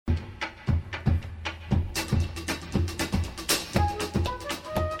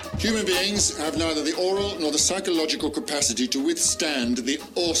Human beings have neither the oral nor the psychological capacity to withstand the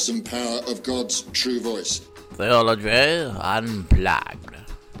awesome power of God's true voice. Theology Unplugged.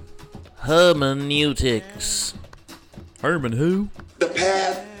 Hermeneutics. Herman who? The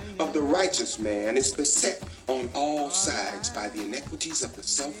path of the righteous man is beset on all sides by the iniquities of the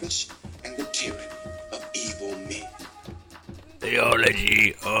selfish and the tyranny of evil men.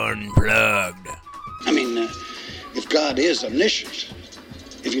 Theology Unplugged. I mean, if God is omniscient,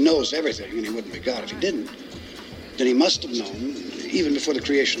 if he knows everything, and he wouldn't be God if he didn't, then he must have known, even before the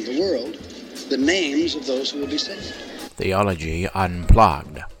creation of the world, the names of those who will be saved. Theology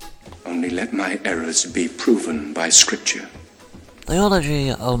Unplugged. Only let my errors be proven by Scripture. Theology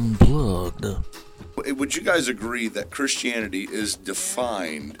Unplugged. Would you guys agree that Christianity is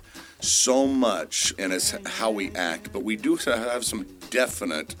defined so much in its how we act, but we do have some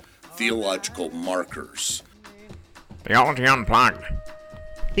definite theological markers? Theology Unplugged.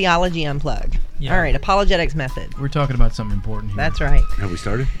 Theology Unplugged. Yeah. All right, apologetics method. We're talking about something important here. That's right. Have we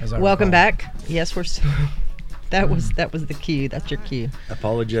started? Welcome back. Yes, we're. That was the cue. That's your cue.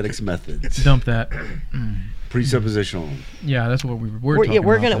 Apologetics methods. Dump that. Presuppositional. Yeah, that's what we're talking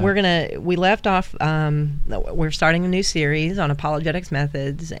about. We left off. We're starting a new series on apologetics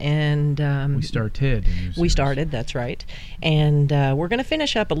methods, and we started. That's right, and we're going to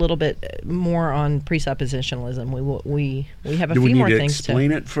finish up a little bit more on presuppositionalism. We have a few more things to. Do we need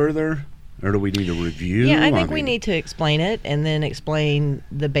to explain it further, or do we need to review? Yeah, I think we need to explain it, and then explain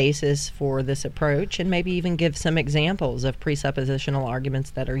the basis for this approach, and maybe even give some examples of presuppositional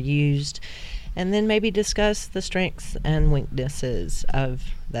arguments that are used. And then maybe discuss the strengths and weaknesses of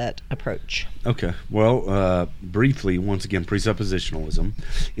that approach. Okay. Well, briefly, once again, presuppositionalism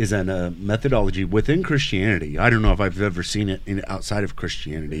is a methodology within Christianity. I don't know if I've ever seen it outside of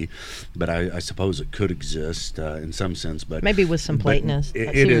Christianity, but I suppose it could exist in some sense. But maybe with some Platonists.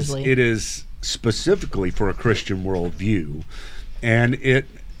 It is specifically for a Christian worldview, and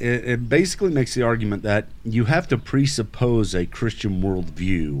it basically makes the argument that you have to presuppose a Christian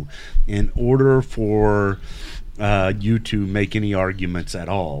worldview in order for you to make any arguments at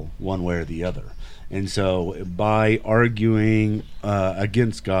all, one way or the other. And so by arguing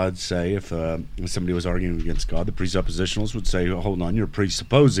against God, say, if somebody was arguing against God, the presuppositionalists would say, hold on, you're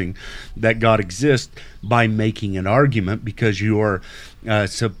presupposing that God exists by making an argument because you are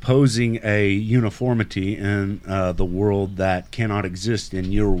supposing a uniformity in the world that cannot exist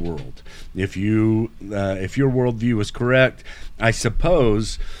in your world. If your worldview is correct, I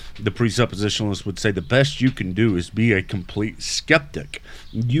suppose the presuppositionalist would say the best you can do is be a complete skeptic.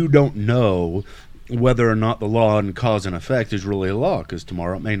 You don't know whether or not the law and cause and effect is really a law, because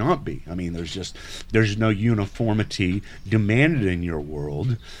tomorrow it may not be. I mean, there's no uniformity demanded in your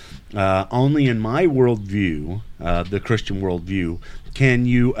world. Only in my worldview, the Christian worldview, can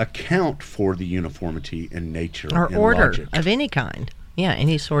you account for the uniformity in nature or and order logic. Of any kind. Yeah,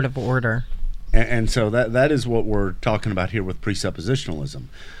 any sort of order. And so that is what we're talking about here with presuppositionalism.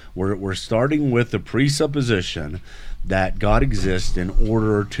 We're starting with the presupposition that God exists in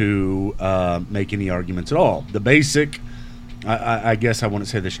order to make any arguments at all. The basic, I guess I wouldn't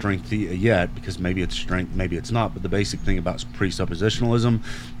say the strength yet, because maybe it's strength, maybe it's not, but the basic thing about presuppositionalism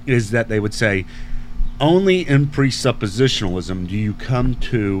is that they would say, only in presuppositionalism do you come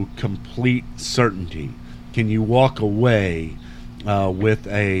to complete certainty. Can you walk away with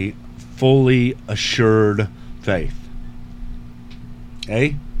a fully assured faith?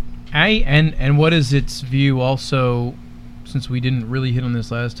 And what is its view also, since we didn't really hit on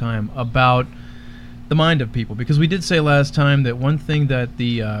this last time, about the mind of people? Because we did say last time that one thing that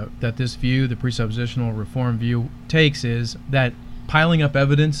that this view, the presuppositional reform view, takes is that piling up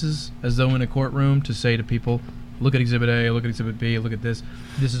evidences as though in a courtroom to say to people, look at Exhibit A, look at Exhibit B, look at this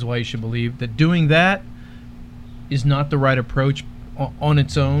is why you should believe, that doing that is not the right approach on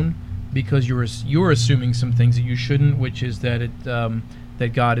its own, because you're assuming some things that you shouldn't, which is that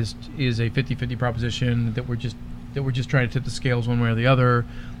that God is a 50-50 proposition, that we're just trying to tip the scales one way or the other,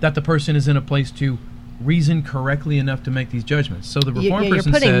 that the person is in a place to reason correctly enough to make these judgments. So the reform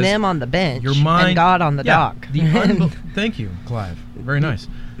person says, you're putting them on the bench and God on the dock. Thank you, Clive. Very nice.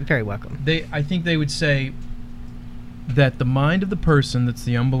 You're very welcome. I think they would say that the mind of the person that's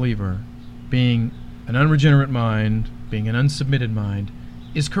the unbeliever, being an unregenerate mind, being an unsubmitted mind,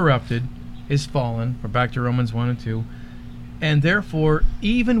 is corrupted, is fallen. We're back to Romans 1 and 2. And therefore,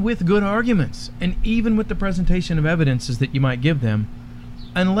 even with good arguments, and even with the presentation of evidences that you might give them,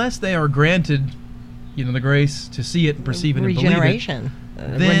 unless they are granted, the grace to see it and perceive it and believe it, regeneration,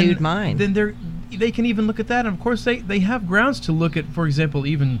 renewed mind, then they can even look at that. And of course, they have grounds to look at, for example,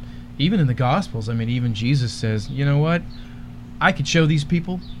 even in the Gospels. I mean, even Jesus says, you know what? I could show these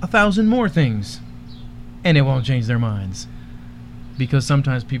people 1,000 more things, and it won't change their minds. Because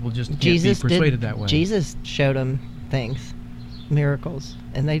sometimes people just can't be persuaded that way. Jesus showed them things, miracles,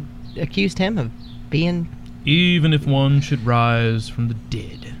 and they accused him of being... Even if one should rise from the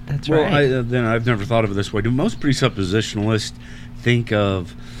dead. That's Well, right. then I've never thought of it this way. Do most presuppositionalists think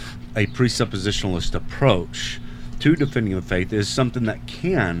of a presuppositionalist approach to defending the faith as something that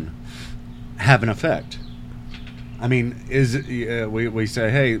can have an effect? I mean, we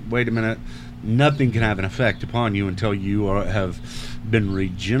say, hey, wait a minute, nothing can have an effect upon you until you have been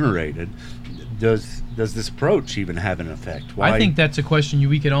regenerated. Does this approach even have an effect? I think that's a question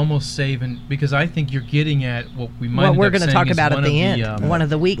we could almost save, because I think you're getting at what we might. What we're going to talk about at the end. One of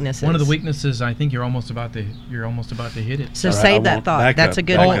the weaknesses. One of the weaknesses. I think you're almost about to hit it. So save that thought. That's a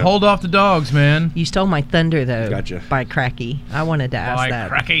good one. Hold off the dogs, man. You stole my thunder, though. Gotcha. By Cracky. I wanted to ask that.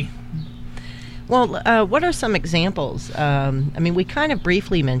 By Cracky. Well, what are some examples? I mean, we kind of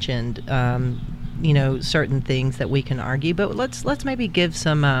briefly mentioned, certain things that we can argue, but let's maybe give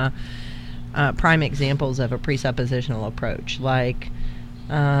some prime examples of a presuppositional approach. Like,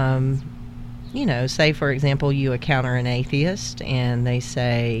 say, for example, you encounter an atheist, and they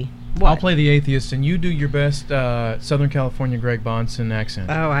say, what? I'll play the atheist, and you do your best Southern California Greg Bonson accent.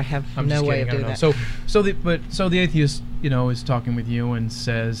 Oh, I have no way of doing that. So the atheist, is talking with you and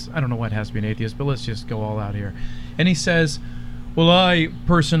says, I don't know what has to be an atheist, but let's just go all out here. And he says, well, I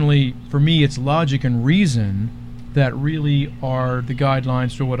personally, for me, it's logic and reason that really are the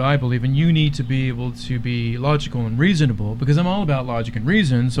guidelines for what I believe, and you need to be able to be logical and reasonable, because I'm all about logic and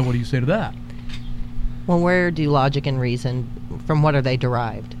reason, so what do you say to that? Well, where do logic and reason, from what are they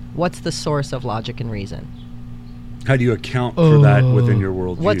derived? What's the source of logic and reason? How do you account for that within your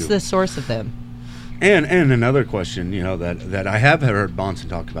worldview? What's the source of them? And another question, that I have heard Bonson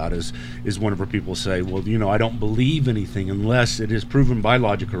talk about is whenever people say, well, I don't believe anything unless it is proven by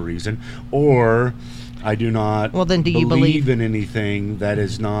logic or reason, or I do not believe in anything that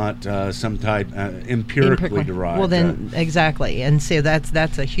is not some type empirically derived. Well, then exactly, and so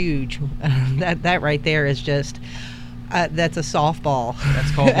that's a huge that right there is just that's a softball.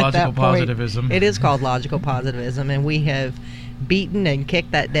 That's called logical positivism. It is called logical positivism, and we have beaten and kicked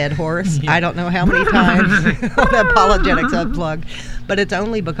that dead horse. I don't know how many times on Apologetics Unplugged, but it's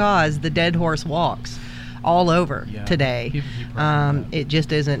only because the dead horse walks all over today. It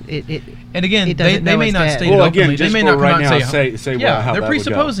just isn't. And again, they may not state it openly. They may not come out and say how they're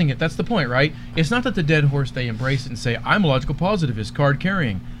presupposing it. That's the point, right? It's not that the dead horse, they embrace it and say, I'm a logical positivist, card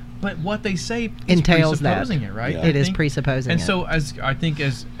carrying. But what they say is entails presupposing it, right? Yeah. It is presupposing it. And so, as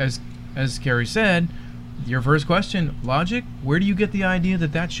Carrie said, your first question, logic, where do you get the idea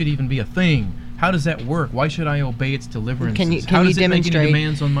that should even be a thing? How does that work? Why should I obey its deliverances? How does it demonstrate make any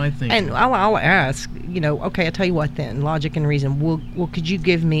demands on my thinking? And I'll ask, okay, I'll tell you what then, logic and reason. Well, could you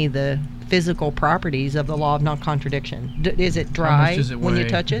give me the physical properties of the law of non-contradiction? Is it dry when you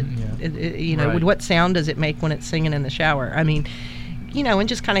touch it? Right. What sound does it make when it's singing in the shower? I mean, and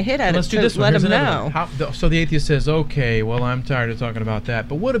just kind of hit at Let's it do to this let one. them know. So the atheist says, okay, well, I'm tired of talking about that.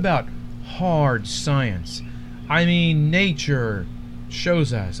 But what about hard science? I mean, nature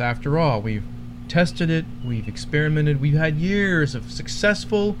shows us, after all, we've tested it, we've experimented, we've had years of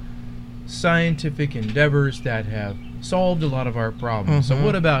successful scientific endeavors that have solved a lot of our problems. So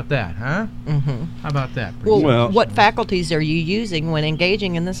what about that, huh? How about that? Well, what faculties are you using when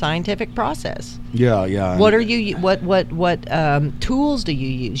engaging in the scientific process? Yeah. What are you? What tools do you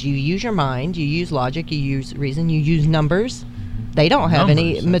use? You use your mind. You use logic. You use reason. You use numbers. They don't have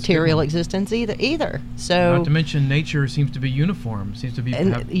any material existence either. So, not to mention, nature seems to be uniform. Seems to be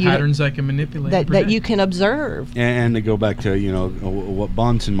have patterns I can manipulate. That you can observe. And to go back to what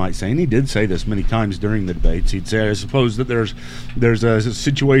Bonson might say, and he did say this many times during the debates. He'd say, I suppose that there's a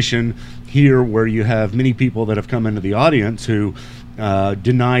situation here where you have many people that have come into the audience who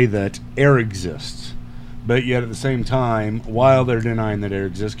deny that air exists. But yet at the same time, while they're denying that air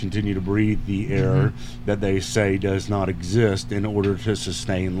exists, continue to breathe the air that they say does not exist in order to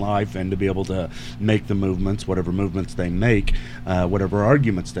sustain life and to be able to make the movements, whatever movements they make, whatever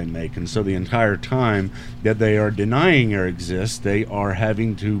arguments they make. And so the entire time that they are denying air exists, they are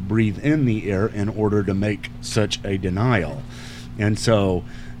having to breathe in the air in order to make such a denial. And so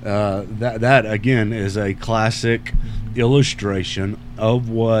that again is a classic illustration of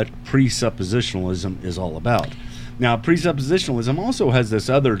what presuppositionalism is all about. Now, presuppositionalism also has this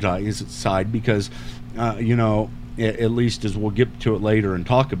other side because, at least as we'll get to it later and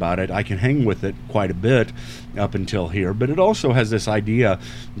talk about it, I can hang with it quite a bit up until here, but it also has this idea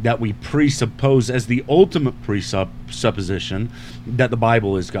that we presuppose as the ultimate presupposition that the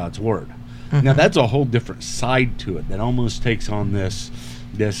Bible is God's Word. Now that's a whole different side to it that almost takes on this.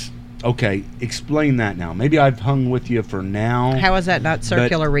 Okay, explain that now. Maybe I've hung with you for now. How is that not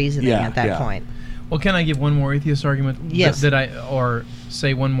circular reasoning at that point? Well, can I give one more atheist argument? Yes. Or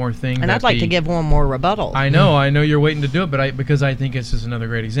say one more thing? And I'd like to give one more rebuttal. I know you're waiting to do it, but because I think it's just another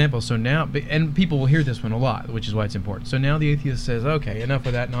great example. So now, and people will hear this one a lot, which is why it's important. So now the atheist says, okay, enough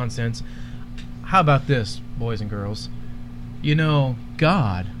of that nonsense. How about this, boys and girls?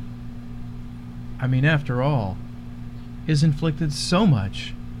 God, after all, has inflicted so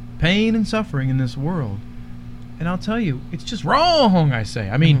much pain and suffering in this world. And I'll tell you, it's just wrong, I say.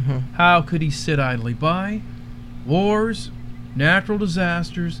 How could he sit idly by? Wars, natural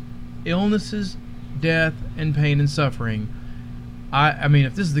disasters, illnesses, death, and pain and suffering.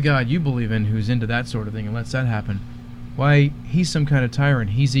 If this is the God you believe in who's into that sort of thing and lets that happen, why, he's some kind of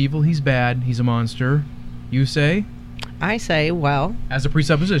tyrant. He's evil, he's bad, he's a monster. You say? I say, well... As a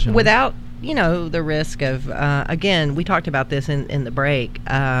presupposition. Without, the risk of... again, we talked about this in the break.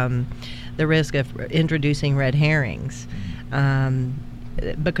 The risk of introducing red herrings,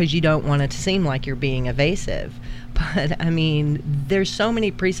 because you don't want it to seem like you're being evasive. But, there's so many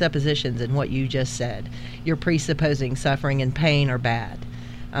presuppositions in what you just said. You're presupposing suffering and pain are bad.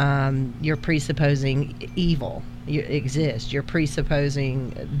 You're presupposing evil exists. You're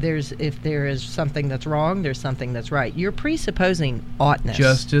presupposing if there is something that's wrong, there's something that's right. You're presupposing oughtness.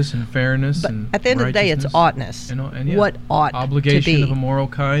 Justice and fairness. But and at the end of the day, it's oughtness. And what ought obligation to be. Of a moral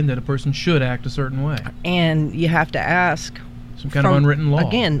kind that a person should act a certain way. And you have to ask... Some kind of unwritten law.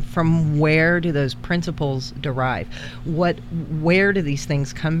 Again, from where do those principles derive? Where do these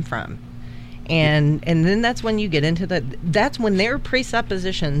things come from? And then that's when you get into that's when their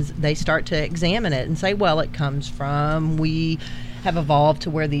presuppositions, they start to examine it and say, well, it comes from, we have evolved to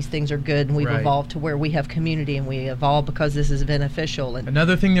where these things are good, and we've evolved to where we have community, and we evolved because this is beneficial. And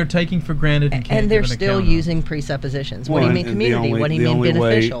another thing they're taking for granted and they're still using presuppositions. What do you mean community? What do you mean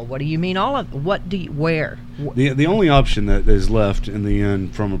beneficial? What do you mean all of where? The only option that is left in the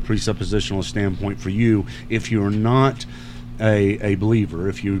end from a presuppositional standpoint for you, if you're not a believer,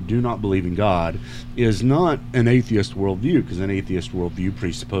 if you do not believe in God, is not an atheist worldview, because an atheist worldview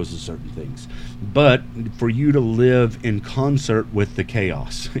presupposes certain things, but for you to live in concert with the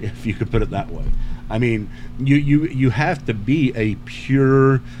chaos, if you could put it that way. You have to be a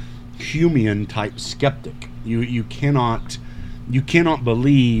pure Humean type skeptic. You cannot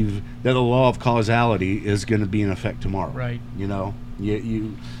believe that the law of causality is going to be in effect tomorrow. Right.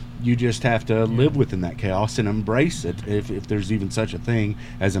 You just have to live within that chaos and embrace it, if there's even such a thing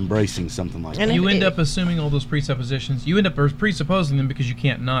as embracing something like that. You end up assuming all those presuppositions. You end up presupposing them because you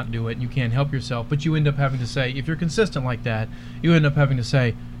can't not do it and you can't help yourself. But you end up having to say, if you're consistent like that, you end up having to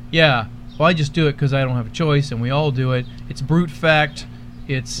say, yeah, well, I just do it because I don't have a choice, and we all do it. It's brute fact.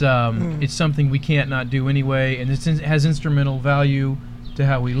 It's something we can't not do anyway, and it has instrumental value to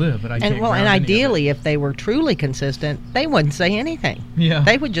how we live. But and ideally, if they were truly consistent, they wouldn't say anything. Yeah,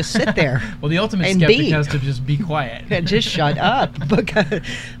 they would just sit there. Well, the ultimate skeptic has to just be quiet. Just shut up.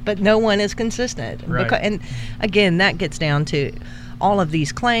 But no one is consistent. Right. And again, that gets down to all of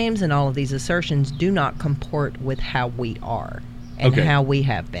these claims and all of these assertions do not comport with how we are and how we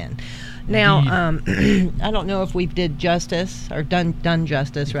have been. Now, I don't know if we did justice or done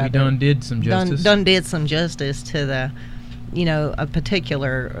justice. We did some justice. Did some justice to the. A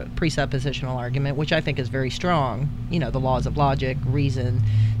particular presuppositional argument, which I think is very strong. The laws of logic, reason,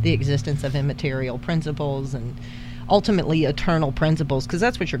 the existence of immaterial principles, and ultimately eternal principles, because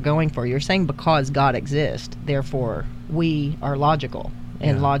that's what you're going for. You're saying because God exists, therefore we are logical,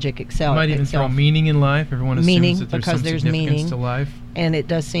 and logic excels. You might even throw meaning in life. Everyone assumes that there's some significance to life. And it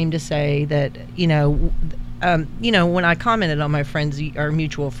does seem to say that, when I commented on my our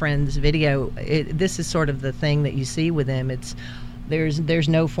mutual friend's video, this is sort of the thing that you see with them. It's there's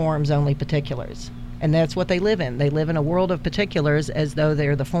no forms, only particulars, and that's what they live in. They live in a world of particulars as though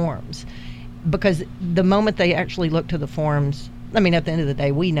they're the forms, because the moment they actually look to the forms, at the end of the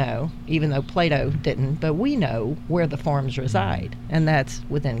day, we know, even though Plato didn't, but we know where the forms reside, and that's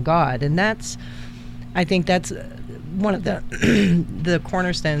within God, and I think that's one of the the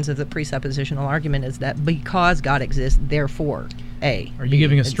cornerstones of the presuppositional argument, is that because God exists, therefore A. Are you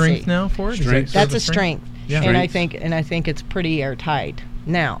giving a strength now for it? Strength. That's a strength. Yeah. And I think it's pretty airtight.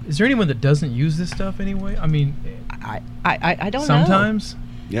 Now, is there anyone that doesn't use this stuff anyway? I don't know. Sometimes.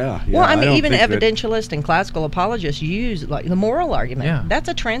 Yeah. Well, even evidentialists and classical apologists use like the moral argument. Yeah. That's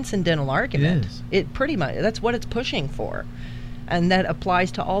a transcendental argument. It is. It pretty much, that's what it's pushing for. And that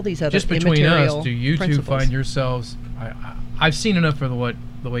applies to all these other just between immaterial us, do you principles. two find yourselves? I've seen enough of what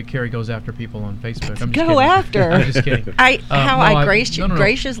the way Carrie goes after people on Facebook. I'm just Go kidding. after. I'm just kidding.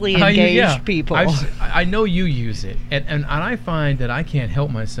 Graciously engage people. I know you use it, and I find that I can't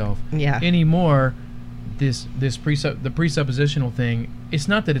help myself anymore. The presuppositional thing. It's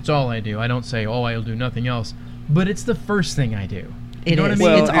not that it's all I do. I don't say, I'll do nothing else, but it's the first thing I do. You know what I mean?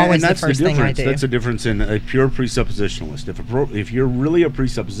 It's always the first thing I do. That's the difference in a pure presuppositionalist. If you're really a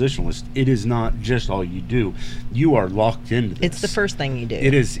presuppositionalist, it is not just all you do. You are locked into this. It's the first thing you do.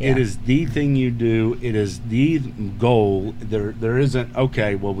 It is. It is the thing you do. It is the goal. There isn't.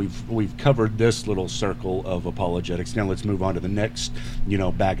 Okay, well we've covered this little circle of apologetics. Now let's move on to the next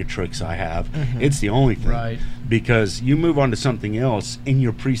bag of tricks I have. Mm-hmm. It's the only thing. Right. Because you move on to something else, and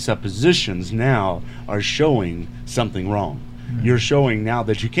your presuppositions now are showing something wrong. You're showing now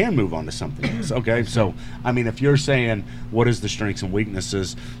that you can move on to something else. Okay, so I mean, if you're saying what is the strengths and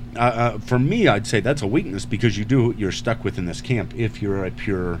weaknesses, for me, I'd say that's a weakness because you're stuck within this camp. If you're a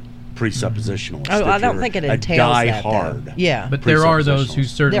pure presuppositionalist, I don't think it entails that, hard. Yeah, but there are those who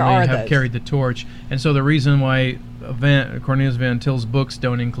certainly have carried the torch, and so the reason why Cornelius Van Til's books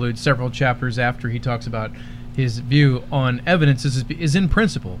don't include several chapters after he talks about his view on evidences is in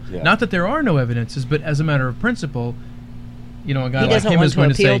principle. Yeah. Not that there are no evidences, but as a matter of principle. A guy like him is going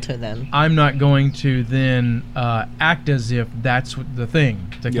to say, I'm not going to then act as if that's the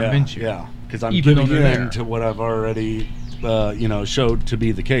thing to convince you. Yeah, because I'm giving in to what I've already, showed to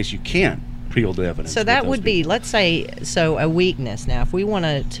be the case. You can't peel the evidence. So that would be, let's say, a weakness. Now, if we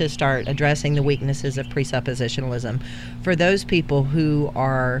want to start addressing the weaknesses of presuppositionalism, for those people who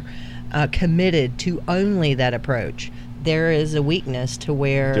are committed to only that approach, there is a weakness to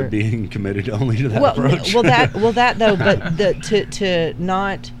where they're being committed only to that approach. that though, but to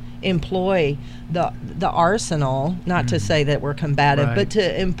not employ the arsenal, not to say that we're combative, but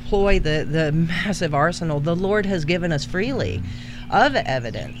to employ the massive arsenal the Lord has given us freely of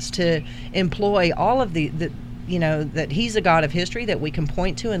evidence, to employ all of the that He's a God of history that we can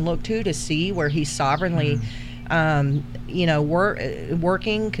point to and look to see where He's sovereignly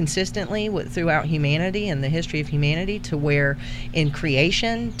working consistently throughout humanity and the history of humanity, to where in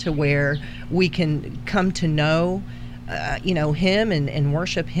creation, to where we can come to know Him and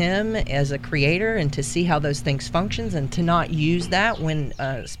worship Him as a creator, and to see how those things functions, and to not use that when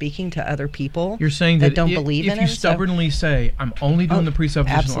speaking to other people. You're saying that don't believe in Him. If you stubbornly say, I'm only doing the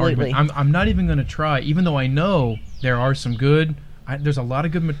presuppositional argument, I'm not even going to try, even though I know there are some good. There's a lot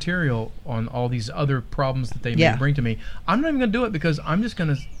of good material on all these other problems that they may bring to me. I'm not even going to do it because I'm just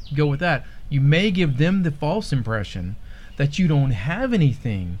going to go with that. You may give them the false impression that you don't have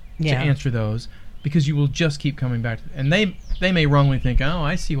anything to answer those, because you will just keep coming back to it. And they may wrongly think,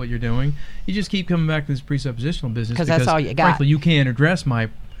 I see what you're doing. You just keep coming back to this presuppositional business because that's all you got. Frankly, you can't address my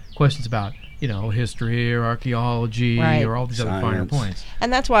questions about history or archaeology or all these other finer points.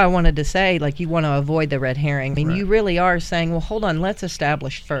 And that's why I wanted to say, you want to avoid the red herring. I mean, you really are saying, well, hold on, let's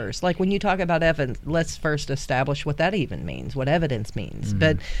establish first. Like when you talk about evidence, let's first establish what that even means, what evidence means.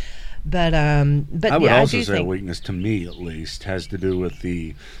 But I would also say a weakness, to me at least, has to do with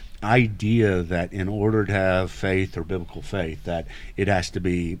the idea that in order to have faith or biblical faith, that it has to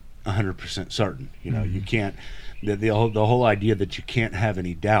be 100% certain. You can't. The whole idea that you can't have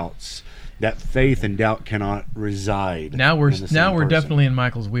any doubts. That faith and doubt cannot reside. Now we're definitely in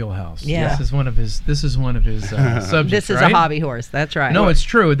Michael's wheelhouse. Yeah. This is one of his subjects. This is a hobby horse. That's right. No, it's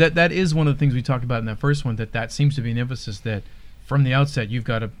true. That is one of the things we talked about in that first one. That seems to be an emphasis that from the outset you've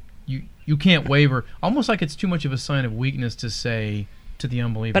got to you can't waver. Almost like it's too much of a sign of weakness to say to the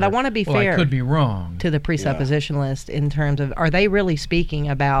unbeliever. But I want to be fair. I could be wrong to the presuppositionalist in terms of, are they really speaking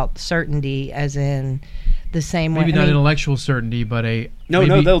about certainty as in the same way? Maybe not intellectual certainty, but they'll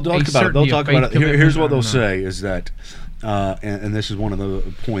talk about it. They'll talk about it. Here's what they'll say is that, and this is one of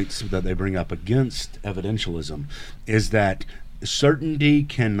the points that they bring up against evidentialism, is that certainty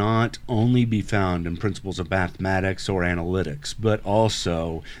cannot only be found in principles of mathematics or analytics, but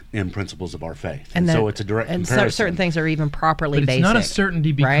also in principles of our faith. And so it's a direct comparison. And certain things are even properly basic. But it's not a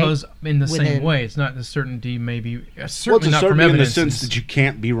certainty because, in the same way, it's not a certainty maybe, certainly not from evidence. In the sense that you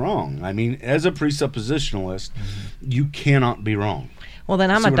can't be wrong. I mean, as a presuppositionalist, you cannot be wrong. Well, then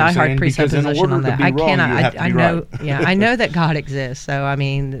I'm a diehard presupposition on that. I know that God exists. So, I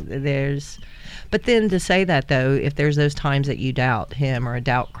mean, But then to say that, though, if there's those times that you doubt Him or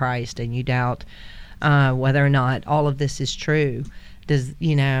doubt Christ and you doubt whether or not all of this is true, does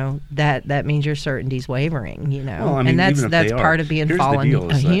that means your certainty's wavering, Well, I mean, and that's part of being fallen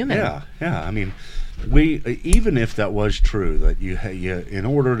human. Yeah. I mean, even if that was true, that you in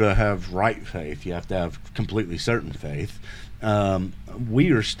order to have right faith, you have to have completely certain faith.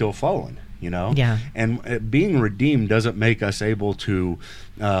 We are still fallen. you know? Yeah. And being redeemed doesn't make us able to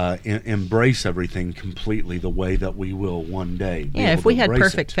embrace everything completely the way that we will one day. Yeah, if we had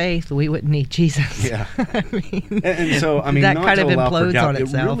perfect faith, we wouldn't need Jesus. Yeah. I mean, and so, I mean, that not kind to of allow for implodes doubt, on it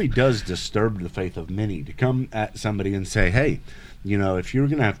itself. really does disturb the faith of many to come at somebody and say, hey, you know, if you're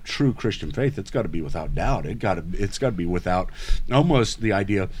going to have true Christian faith, it's got to be without doubt. It's got to be without, almost the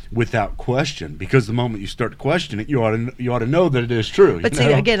idea without question. Because the moment you start to question it, you ought to know that it is true. But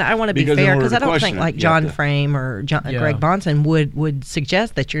see, again, I want to be fair because I don't think like John Frame or Greg Bahnsen would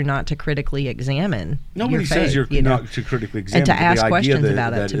suggest that you're not to critically examine. Nobody your faith, says you're not to critically examine, and to ask the questions idea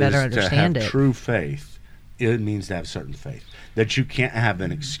about it to better understand to have it. True faith, it means to have certain faith. That you can't have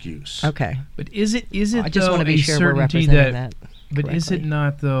an excuse. Okay, but is it? I just want to be sure we're certainty representing that. But correctly. is it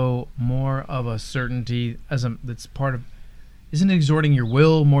not though more of a certainty that's part of? Isn't it exhorting your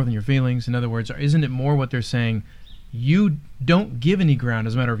will more than your feelings? In other words, or isn't it more what they're saying? You don't give any ground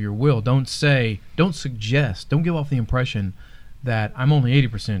as a matter of your will. Don't suggest. Don't give off the impression that I'm only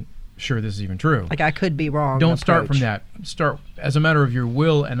 80% sure this is even true. Like I could be wrong. Don't start from that. Start as a matter of your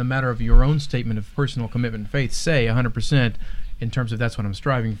will and a matter of your own statement of personal commitment and faith. Say 100% in terms of that's what I'm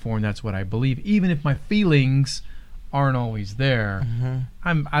striving for and that's what I believe, even if my feelings aren't always there.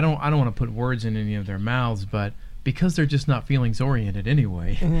 Mm-hmm. I don't want to put words in any of their mouths, but because they're just not feelings oriented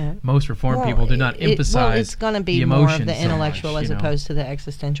anyway, most Reformed people do not emphasize. It's going to be the more of emotions the so intellectual much, as opposed to the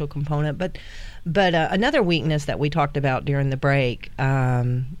existential component. But another weakness that we talked about during the break,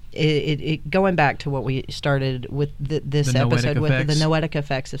 it going back to what we started with this episode with the noetic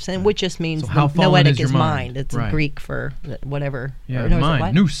effects of sin, which just means noetic is mind. It's Greek for whatever. Yeah,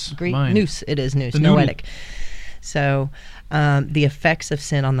 mind. Nous. Greek. Mind. Nous. It is nous. The Noetic. So the effects of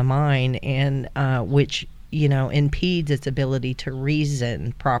sin on the mind, and which impedes its ability to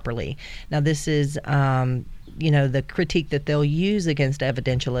reason properly. Now, this is the critique that they'll use against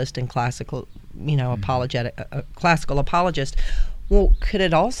evidentialist and classical, classical apologist. Well, could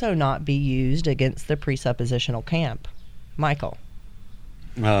it also not be used against the presuppositional camp, Michael?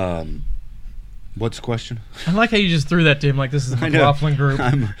 What's the question? I like how you just threw that to him like this is a McLaughlin group.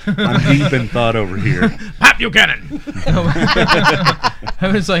 I'm deep in thought over here. Pat Buchanan!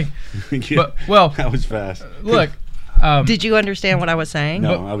 I was like, that was fast. Look. Did you understand what I was saying?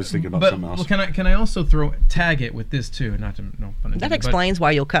 No, I was thinking about something else. Well, can I also tag it with this too? Not to no pun intended, that explains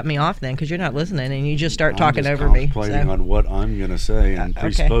why you'll cut me off then, because you're not listening and you just start I'm talking just over me. Contemplating on what I'm going to say and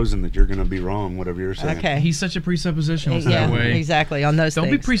presupposing that you're going to be wrong, whatever you're saying. Okay. He's such a presuppositionalist that way. Exactly. On those Don't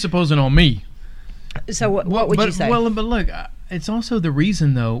things. be presupposing on me. So what would you say? Well, but look, it's also the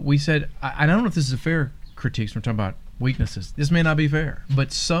reason though we said I don't know if this is a fair critique. So we're talking about weaknesses. This may not be fair,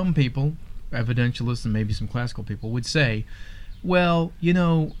 but some people, evidentialists and maybe some classical people, would say, well,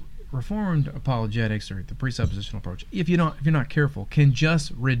 Reformed apologetics or the presuppositional approach, if you're not careful, can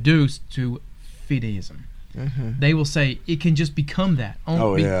just reduce to fideism. Mm-hmm. They will say it can just become that.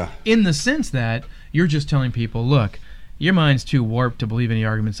 In the sense that you're just telling people, look, your mind's too warped to believe any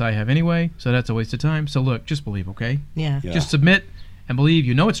arguments I have anyway, so that's a waste of time. So look, just believe, okay? Yeah. Just submit and believe.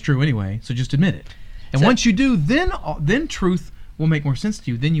 You know it's true anyway, so just admit it. And once you do, then truth will make more sense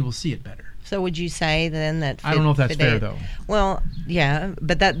to you. Then you will see it better. So would you say then that I don't know if that's fair though. Well, yeah,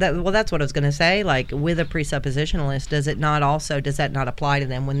 but that's what I was going to say. Like with a presuppositionalist, does that not apply to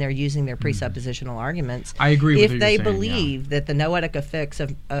them when they're using their presuppositional arguments? I agree with if they believe that the noetic effects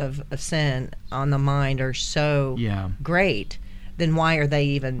of sin on the mind are so great, then why are they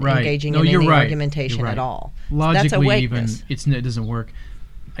even engaging in any argumentation at all? Logically, that's a weakness. It doesn't work.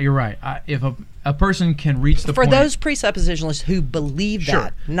 You're right. If a person can reach the for point... those presuppositionalists who believe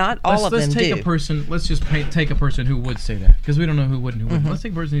that, not all of them do. Let's just take a person who would say that, because we don't know who would and who wouldn't. Let's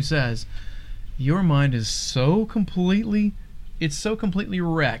take a person who says, your mind is so completely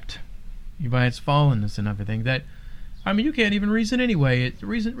wrecked by its fallenness and everything that, you can't even reason anyway.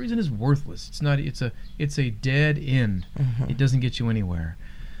 Reason is worthless. It's a dead end. It doesn't get you anywhere.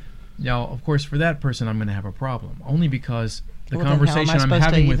 Now, of course, for that person, I'm going to have a problem, only because the conversation I'm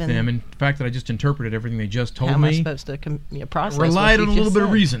having with them, and the fact that I just interpreted everything they just told me, how am I supposed to process relied what on a little bit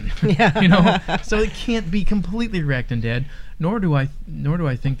of reason. Yeah. So it can't be completely wrecked and dead. Nor do I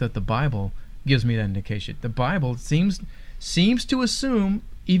think that the Bible gives me that indication. The Bible seems to assume,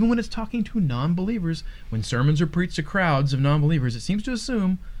 even when it's talking to non-believers, when sermons are preached to crowds of non-believers, it seems to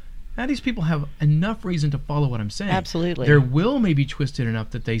assume that these people have enough reason to follow what I'm saying. Absolutely. Their will may be twisted enough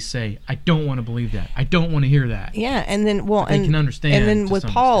that they say, I don't want to believe that. I don't want to hear that. Yeah, and then, they can understand. And then with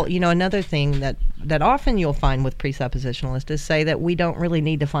Paul, another thing that often you'll find with presuppositionalists is say that we don't really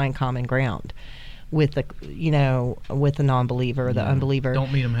need to find common ground with the with the non-believer or the unbeliever.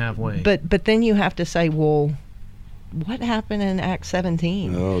 Don't meet them halfway. But then you have to say, well, what happened in Acts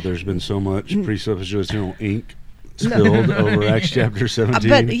 17? Oh, there's been so much presuppositional ink spilled over Acts chapter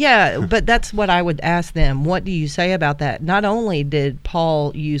 17. But that's what I would ask them. What do you say about that? Not only did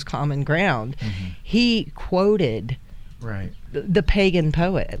Paul use common ground, he quoted the pagan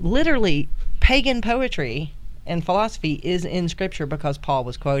poet. Literally, pagan poetry and philosophy is in Scripture because Paul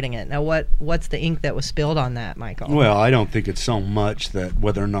was quoting it. Now, what's the ink that was spilled on that, Michael? Well, I don't think it's so much that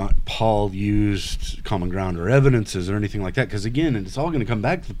whether or not Paul used common ground or evidences or anything like that, because again, it's all going to come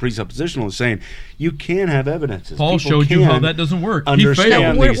back to the presuppositional saying you can have evidences. Paul showed you how that doesn't work. He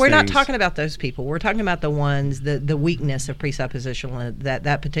failed. We're not talking about those people. We're talking about the ones, the weakness of presuppositional,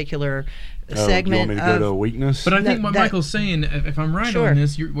 that particular segment. You want me to go to a weakness? But I think what Michael's saying, if I'm right on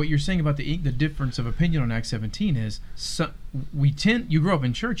this, what you're saying about the difference of opinion on Acts 17 is you grow up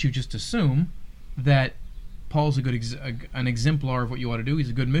in church, you just assume that Paul's a good an exemplar of what you ought to do. He's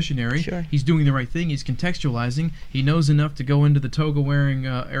a good missionary. Sure. He's doing the right thing. He's contextualizing. He knows enough to go into the toga-wearing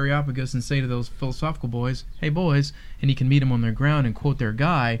Areopagus and say to those philosophical boys, "Hey, boys," and he can meet them on their ground and quote their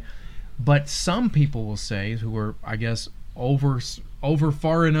guy. But some people will say, who are, I guess, over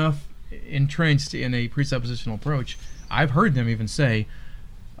far enough entrenched in a presuppositional approach, I've heard them even say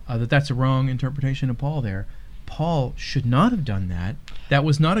that that's a wrong interpretation of Paul there. Paul should not have done that. That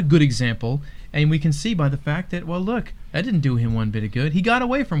was not a good example, and we can see by the fact that, well, look, that didn't do him one bit of good. He got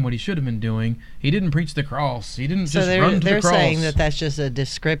away from what he should have been doing. He didn't preach the cross. He didn't just run to the cross. So they're saying that that's just a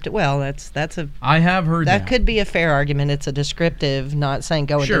descriptive. Well, that's a. I have heard that. That could be a fair argument. It's a descriptive, not saying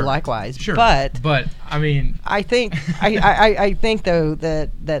go and do likewise. Sure. But I mean, I think I think though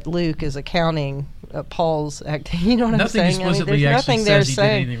that Luke is accounting Paul's activity. You know what I'm saying? Nothing explicitly actually says he did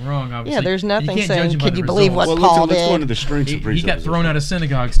anything wrong, obviously. Yeah, there's nothing saying, can you believe what Paul did? Let's go into the strengths of presupposition. He got thrown out of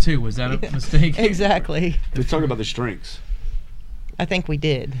synagogues, too. Was that a mistake? Exactly. Let's talk about the strengths. I think we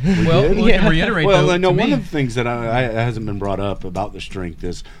did. We can reiterate, well, though, no, one of the things that hasn't been brought up about the strength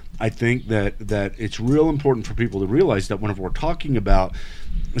is I think that it's real important for people to realize that whenever we're talking about,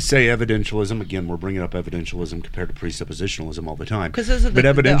 say, evidentialism, again, we're bringing up evidentialism compared to presuppositionalism all the time. Because those are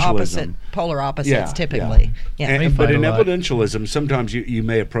the opposite, polar opposites, typically. Yeah. But in evidentialism, sometimes you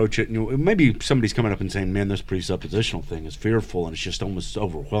may approach it, and maybe somebody's coming up and saying, man, this presuppositional thing is fearful, and it's just almost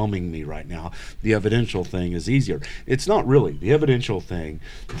overwhelming me right now. The evidential thing is easier. It's not really. The evidential thing,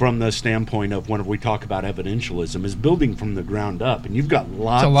 from the standpoint of whenever we talk about evidentialism, is building from the ground up, and you've got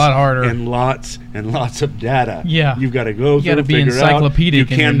lots a lot harder. and lots of data. Yeah. You've got to go through and be figure out. You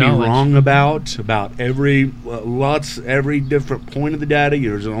can be wrong about every different point of the data.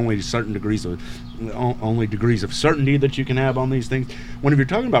 There's only degrees of certainty that you can have on these things. Whenever you're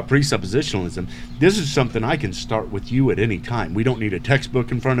talking about presuppositionalism, this is something I can start with you at any time. We don't need a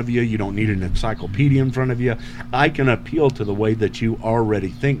textbook in front of you. You don't need an encyclopedia in front of you. I can appeal to the way that you already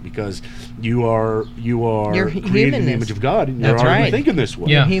think because you are created in the image of God, and you're already thinking this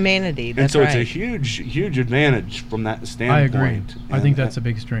way. Yeah. Humanity. That's it's a huge advantage from that standpoint. I agree. I think that's a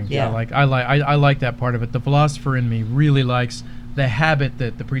big strength. Yeah. I like that part of it. The philosopher in me really likes the habit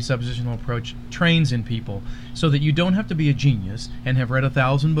that the presuppositional approach trains in people so that you don't have to be a genius and have read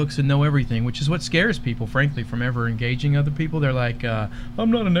 1,000 books and know everything, which is what scares people, frankly, from ever engaging other people. They're like,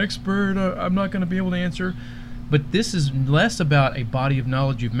 I'm not an expert, I'm not going to be able to answer. But this is less about a body of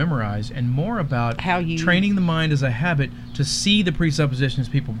knowledge you've memorized and more about how you training the mind as a habit to see the presuppositions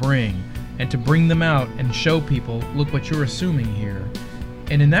people bring and to bring them out and show people, look what you're assuming here.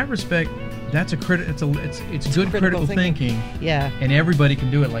 And in that respect, that's it's good critical thinking. Yeah. And everybody can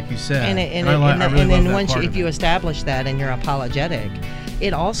do it, like you said. And then once if you establish that in your apologetic,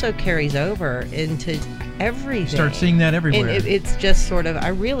 it also carries over into everything. Start seeing that everywhere. And it's just sort of, I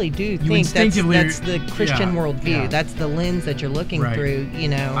really do think that's the Christian worldview. Yeah. That's the lens that you're looking through, you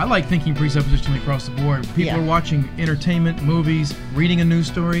know. I like thinking presuppositionally across the board. People are watching entertainment, movies, reading a news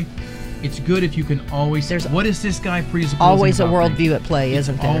story. It's good if you can always. What is this guy presupposing? Always a worldview at play,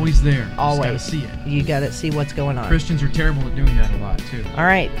 isn't there? Always there. Always. You just gotta see it. You got to see what's going on. Christians are terrible at doing that a lot too. All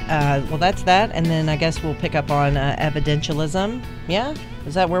right. Well, that's that, and then I guess we'll pick up on evidentialism. Yeah.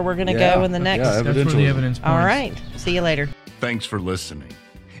 Is that where we're going to go in the next? Yeah, that's where the evidence points. All right. See you later. Thanks for listening.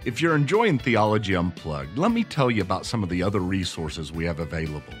 If you're enjoying Theology Unplugged, let me tell you about some of the other resources we have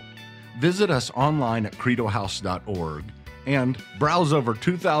available. Visit us online at credohouse.org. and browse over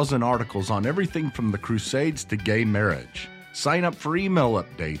 2,000 articles on everything from the Crusades to gay marriage. Sign up for email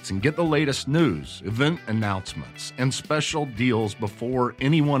updates and get the latest news, event announcements, and special deals before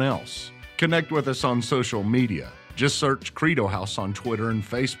anyone else. Connect with us on social media. Just search Credo House on Twitter and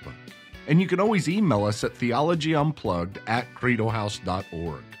Facebook. And you can always email us at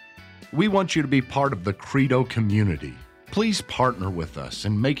theologyunplugged@credohouse.org. We want you to be part of the Credo community. Please partner with us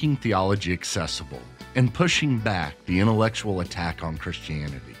in making theology accessible and pushing back the intellectual attack on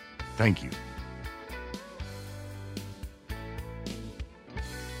Christianity. Thank you.